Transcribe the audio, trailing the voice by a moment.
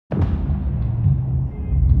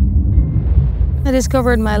I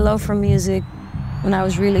discovered my love for music when I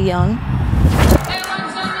was really young.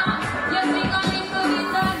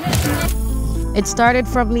 It started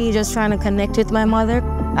from me just trying to connect with my mother.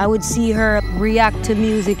 I would see her react to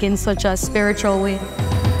music in such a spiritual way.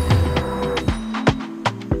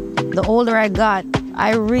 The older I got,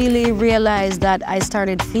 I really realized that I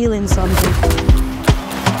started feeling something.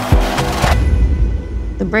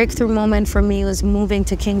 The breakthrough moment for me was moving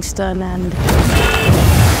to Kingston and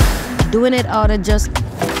doing it out of just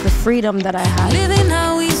the freedom that I had. Living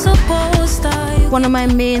how we supposed to. One of my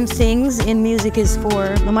main things in music is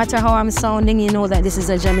for, no matter how I'm sounding, you know that this is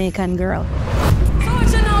a Jamaican girl.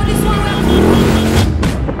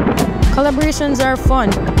 Collaborations are fun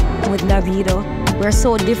with Davido. We're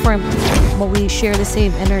so different, but we share the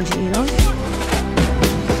same energy, you know?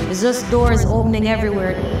 It's just doors opening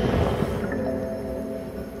everywhere.